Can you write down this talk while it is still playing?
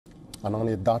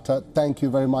Ananya Datta, thank you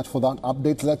very much for that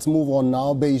update. Let's move on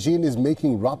now. Beijing is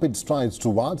making rapid strides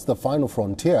towards the final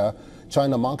frontier.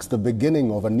 China marks the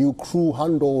beginning of a new crew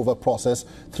handover process.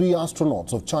 3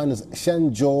 astronauts of China's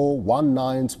Shenzhou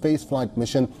 19 spaceflight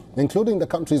mission, including the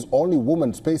country's only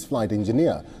woman spaceflight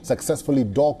engineer, successfully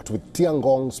docked with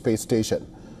Tiangong space station.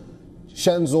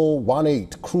 Shenzhou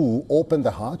 18 crew opened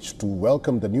the hatch to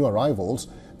welcome the new arrivals.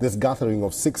 This gathering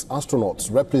of 6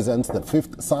 astronauts represents the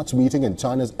 5th such meeting in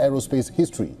China's aerospace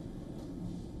history.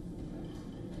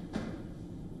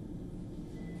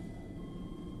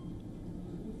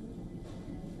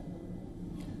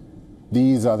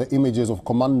 These are the images of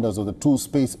commanders of the 2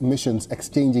 space missions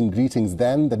exchanging greetings.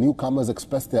 Then the newcomers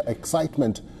expressed their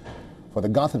excitement for the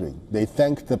gathering. They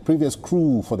thanked the previous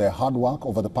crew for their hard work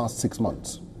over the past 6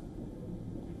 months.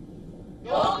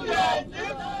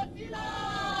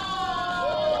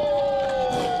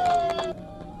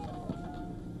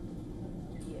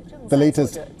 The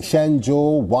latest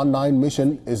Shenzhou 19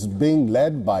 mission is being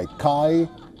led by Kai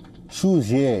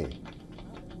Shujie,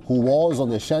 who was on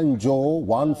the Shenzhou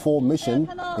 14 mission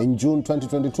in June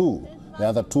 2022. The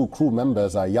other 2 crew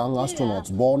members are young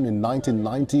astronauts born in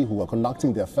 1990 who are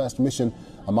conducting their first mission.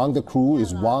 Among the crew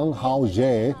is Wang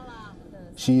Haojie.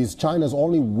 She is China's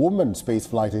only woman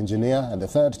spaceflight engineer and the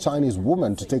 3rd Chinese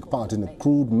woman to take part in a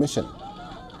crewed mission.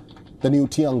 The new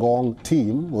Tiangong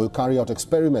team will carry out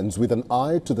experiments with an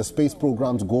eye to the space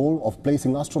program's goal of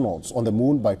placing astronauts on the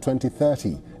moon by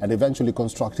 2030 and eventually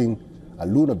constructing a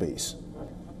lunar base.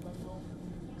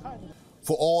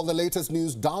 For all the latest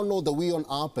news, download the WION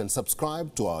app and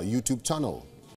subscribe to our YouTube channel.